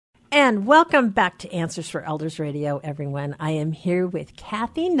And welcome back to Answers for Elders Radio, everyone. I am here with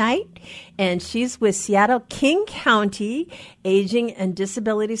Kathy Knight, and she's with Seattle King County Aging and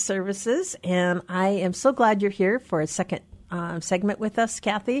Disability Services. And I am so glad you're here for a second segment with us,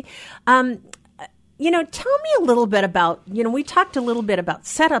 Kathy. Tell me a little bit about, we talked a little bit about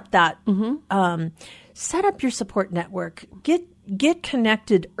set up your support network, get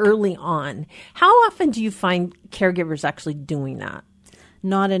connected early on. How often do you find caregivers actually doing that?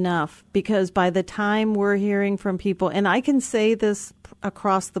 Not enough, because by the time we're hearing from people, and I can say this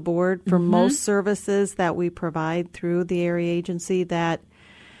across the board for most services that we provide through the area agency, that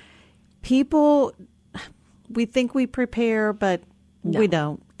people, we think we prepare, but we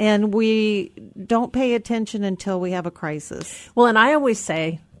don't. And we don't pay attention until we have a crisis. Well, and I always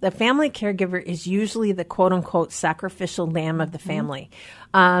say the family caregiver is usually the quote-unquote sacrificial lamb of the family.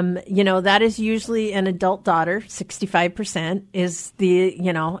 That is usually an adult daughter. 65% is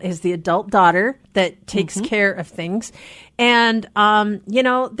the adult daughter that takes care of things. And,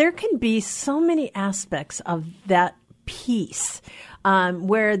 there can be so many aspects of that piece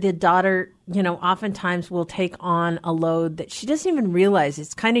where the daughter, oftentimes will take on a load that she doesn't even realize.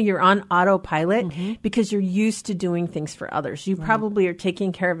 It's kind of you're on autopilot because you're used to doing things for others. You probably are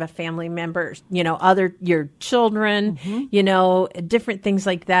taking care of a family member, your children, different things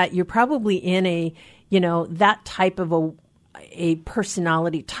like that. You're probably in that type of a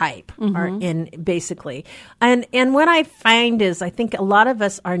personality type basically. And what I find is I think a lot of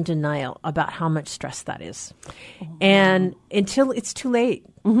us are in denial about how much stress that is. And until it's too late,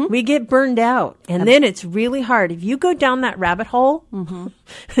 we get burned out. And then it's really hard. If you go down that rabbit hole,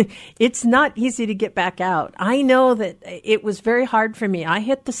 it's not easy to get back out. I know that it was very hard for me. I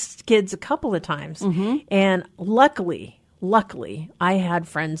hit the skids a couple of times. And luckily, I had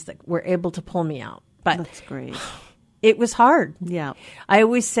friends that were able to pull me out. But that's great. It was hard. Yeah. I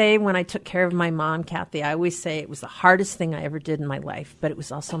always say when I took care of my mom, Kathy, I always say it was the hardest thing I ever did in my life, but it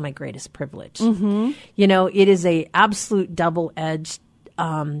was also my greatest privilege. It is a absolute double-edged,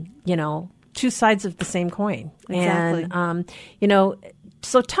 two sides of the same coin. Exactly. And,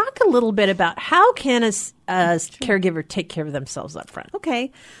 so talk a little bit about how can a caregiver take care of themselves up front?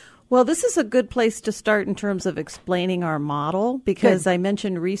 Okay. Well, this is a good place to start in terms of explaining our model, because I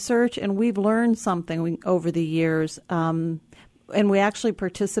mentioned research, and we've learned something over the years. And we actually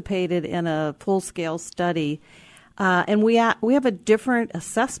participated in a full-scale study. And we have a different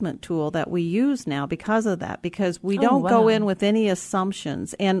assessment tool that we use now because of that, because we don't go in with any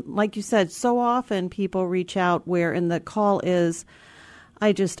assumptions. And like you said, so often people reach out where in the call is,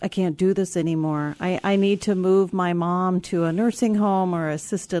 I can't do this anymore. I need to move my mom to a nursing home or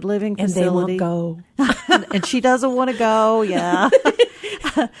assisted living facility. And they won't go. And she doesn't want to go. Yeah.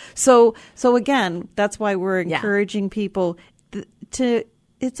 So again, that's why we're encouraging people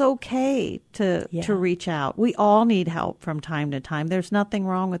it's okay to reach out. We all need help from time to time. There's nothing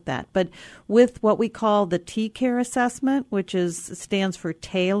wrong with that. But with what we call the T-Care assessment, which stands for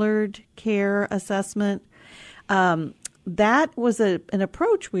Tailored Care Assessment, that was an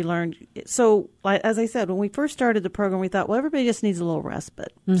approach we learned. So, as I said, when we first started the program, we thought, well, everybody just needs a little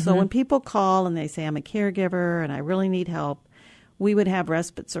respite. So when people call and they say, I'm a caregiver and I really need help, we would have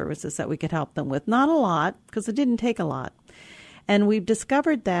respite services that we could help them with. Not a lot, because it didn't take a lot. And we've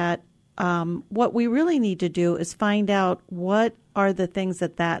discovered that what we really need to do is find out what are the things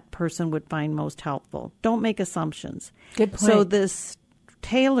that person would find most helpful. Don't make assumptions. Good point. So this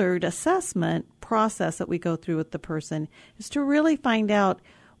tailored assessment process that we go through with the person is to really find out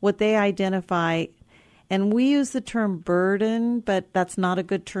what they identify. And we use the term burden, but that's not a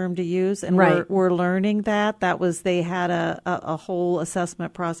good term to use. And we're learning that. They had a whole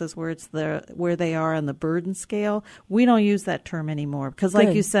assessment process where it's where they are on the burden scale. We don't use that term anymore because,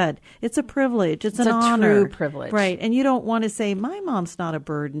 like you said, it's a privilege. It's an honor. It's a true privilege. Right. And you don't want to say, my mom's not a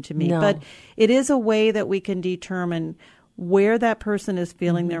burden to me. No. But it is a way that we can determine where that person is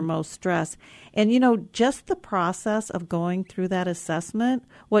feeling their most stress. And, just the process of going through that assessment,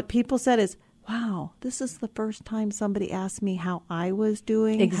 what people said is, wow, this is the first time somebody asked me how I was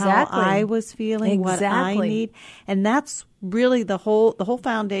doing, how I was feeling, what I need. And that's really the whole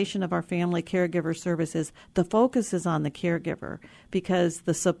foundation of our family caregiver services. The focus is on the caregiver, because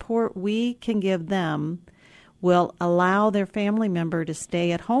the support we can give them will allow their family member to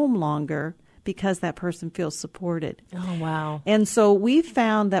stay at home longer because that person feels supported. Oh, wow. And so we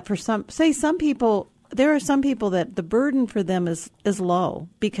found that for some people, there are some people that the burden for them is low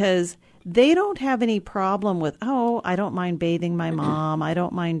because they don't have any problem with, I don't mind bathing my mom. I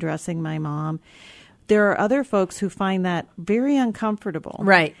don't mind dressing my mom. There are other folks who find that very uncomfortable.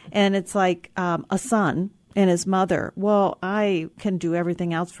 Right. And it's like a son and his mother, well, I can do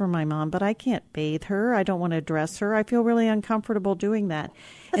everything else for my mom, but I can't bathe her. I don't want to dress her. I feel really uncomfortable doing that.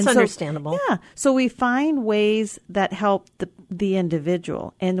 That's understandable. Yeah. So we find ways that help the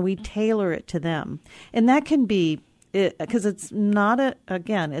individual, and we tailor it to them. And that can be, because it's not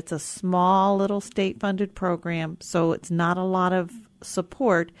it's a small little state-funded program, so it's not a lot of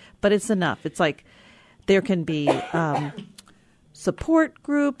support, but it's enough. It's like there can be support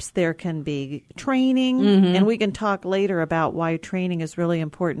groups, there can be training, and we can talk later about why training is really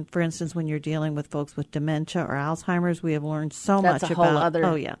important. For instance, when you're dealing with folks with dementia or Alzheimer's, we have learned so much about. That's a whole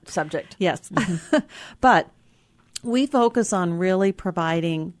other subject. Yes. But we focus on really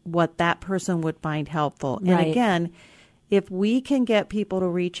providing what that person would find helpful. And again, if we can get people to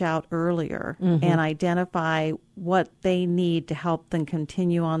reach out earlier and identify what they need to help them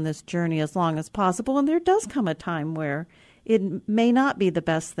continue on this journey as long as possible, and there does come a time where it may not be the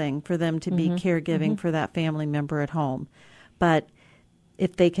best thing for them to be caregiving for that family member at home. But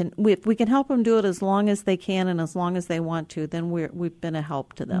if we can help them do it as long as they can and as long as they want to, then we've been a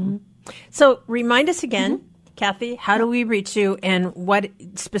help to them. So remind us again, Kathy, how do we reach you, and what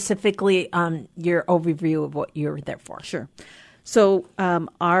specifically your overview of what you're there for? Sure. So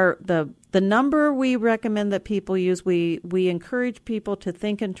the number we recommend that people use, we encourage people to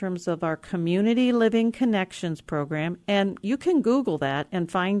think in terms of our Community Living Connections program. And you can Google that and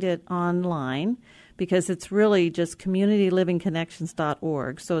find it online, because it's really just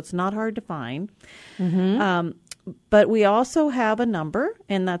communitylivingconnections.org. So it's not hard to find. But we also have a number,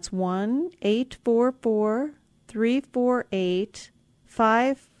 and that's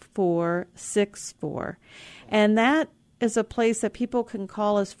 1-844-348-5464. And that is a place that people can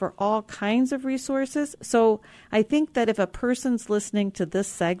call us for all kinds of resources. So I think that if a person's listening to this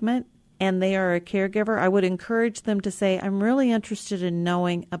segment and they are a caregiver, I would encourage them to say, I'm really interested in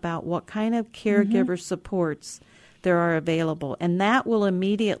knowing about what kind of caregiver supports there are available. And that will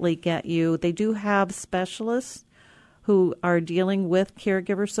immediately get you. They do have specialists who are dealing with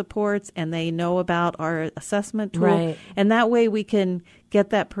caregiver supports, and they know about our assessment tool. Right. And that way we can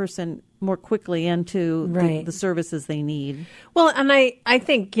get that person more quickly into the services they need. Well, and I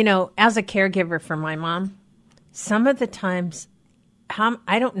think, as a caregiver for my mom, some of the times,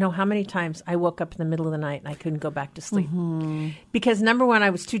 I don't know how many times I woke up in the middle of the night and I couldn't go back to sleep. Because number one, I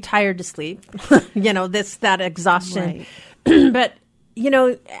was too tired to sleep, that exhaustion. But,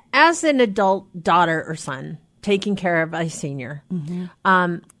 as an adult daughter or son, taking care of a senior,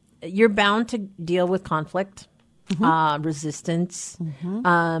 you're bound to deal with conflict, resistance,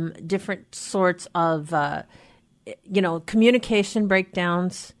 different sorts of, communication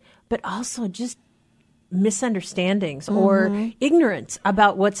breakdowns, but also just misunderstandings or ignorance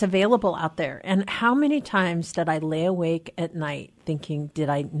about what's available out there. And how many times did I lay awake at night thinking, did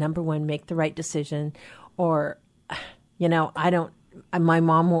I, number one, make the right decision? Or, my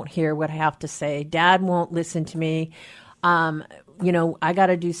mom won't hear what I have to say. Dad won't listen to me. I got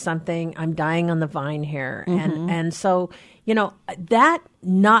to do something. I'm dying on the vine here. And so, that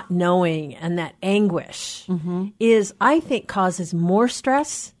not knowing and that anguish is, I think, causes more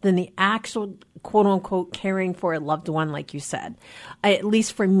stress than the actual quote unquote caring for a loved one, like you said. At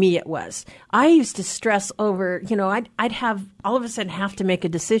least for me, it was. I used to stress over, I'd have all of a sudden have to make a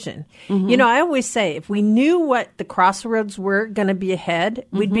decision. I always say, if we knew what the crossroads were going to be ahead,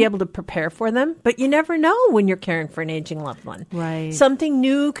 we'd be able to prepare for them. But you never know when you're caring for an aging loved one. Right. Something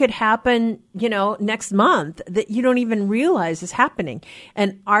new could happen, next month that you don't even realize is happening.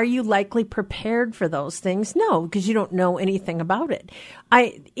 And are you likely prepared for those things? No, because you don't know anything about it.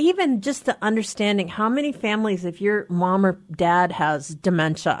 Even just the understanding how many families, if your mom or dad has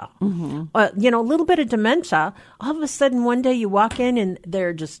dementia, a little bit of dementia, all of a sudden one day you walk in and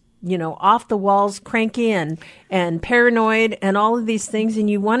they're just, off the walls, cranky and paranoid and all of these things, and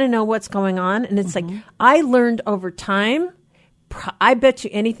you want to know what's going on. And it's like, I learned over time, I bet you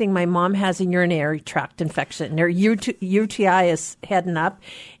anything my mom has a urinary tract infection. Her UTI is heading up.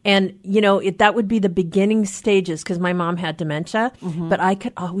 And, that would be the beginning stages because my mom had dementia. But I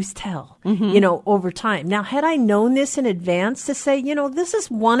could always tell, over time. Now, had I known this in advance to say, this is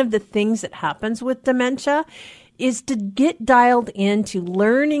one of the things that happens with dementia, is to get dialed into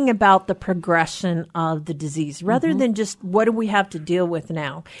learning about the progression of the disease rather than just what do we have to deal with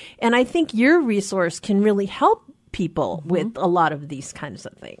now. And I think your resource can really help people with a lot of these kinds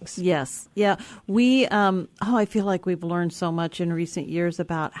of things. Yes. Yeah. We, I feel like we've learned so much in recent years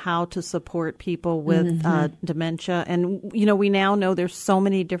about how to support people with dementia. And, we now know there's so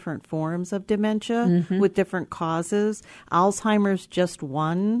many different forms of dementia with different causes. Alzheimer's just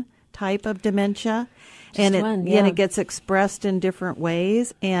one type of dementia. And it gets expressed in different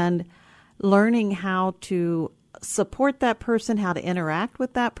ways. And learning how to support that person, how to interact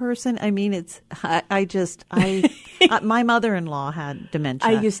with that person. I mean, my mother-in-law had dementia.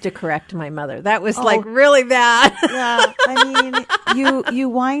 I used to correct my mother. That was like really bad. Yeah. I mean, you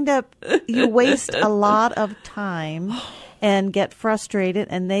wind up, you waste a lot of time and get frustrated,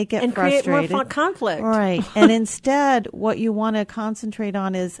 and they get frustrated. And create more conflict. Right. And instead, what you want to concentrate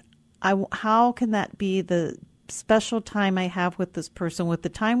on is, how can that be the special time I have with this person, with the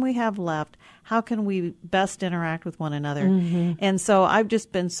time we have left? How can we best interact with one another? Mm-hmm. And so I've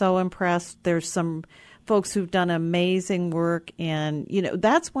just been so impressed. There's some folks who've done amazing work. And,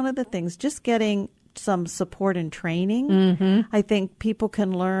 that's one of the things, just getting some support and training. Mm-hmm. I think people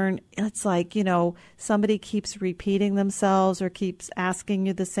can learn. It's like, somebody keeps repeating themselves or keeps asking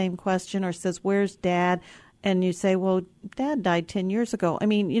you the same question or says, "Where's Dad?" And you say, "Well, Dad died 10 years ago." I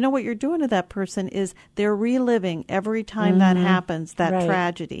mean, what you're doing to that person is they're reliving every time that happens, that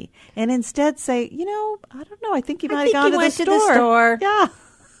tragedy. And instead say, I don't know, I think you might have gone to the store. To the store. Yeah.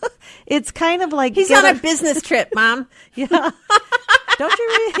 It's kind of like he's on a business trip, Mom. Yeah. Don't you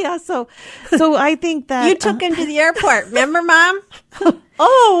really? Yeah. So I think that you took him to the airport. Remember, Mom?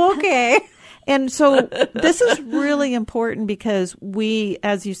 Oh, okay. And so this is really important because we,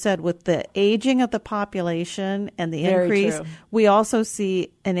 as you said, with the aging of the population and the increase, we also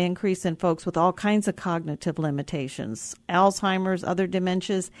see an increase in folks with all kinds of cognitive limitations, Alzheimer's, other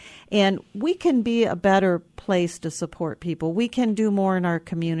dementias, and we can be a better place to support people. We can do more in our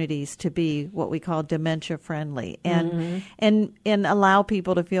communities to be what we call dementia friendly and allow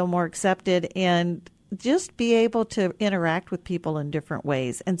people to feel more accepted and just be able to interact with people in different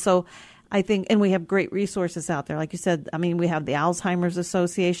ways. And so I think, and we have great resources out there. Like you said, I mean, we have the Alzheimer's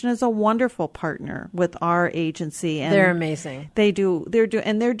Association is a wonderful partner with our agency. And they're amazing.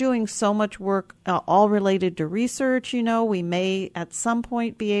 They're doing so much work, all related to research. We may at some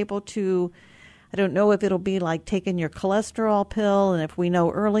point be able to, I don't know if it'll be like taking your cholesterol pill. And if we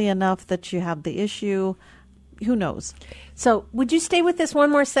know early enough that you have the issue, who knows? So would you stay with this one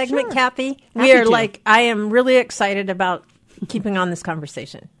more segment, Sure. Kathy? I am really excited about keeping on this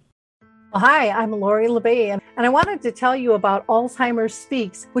conversation. Hi, I'm Lori LeBay, and I wanted to tell you about Alzheimer's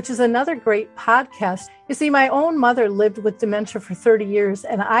Speaks, which is another great podcast. You see, my own mother lived with dementia for 30 years,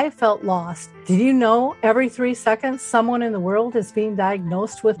 and I felt lost. Did you know every 3 seconds someone in the world is being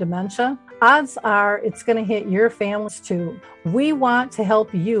diagnosed with dementia? Odds are it's going to hit your families too. We want to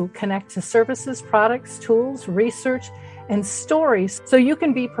help you connect to services, products, tools, research, and stories so you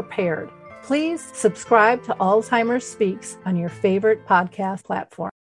can be prepared. Please subscribe to Alzheimer's Speaks on your favorite podcast platform.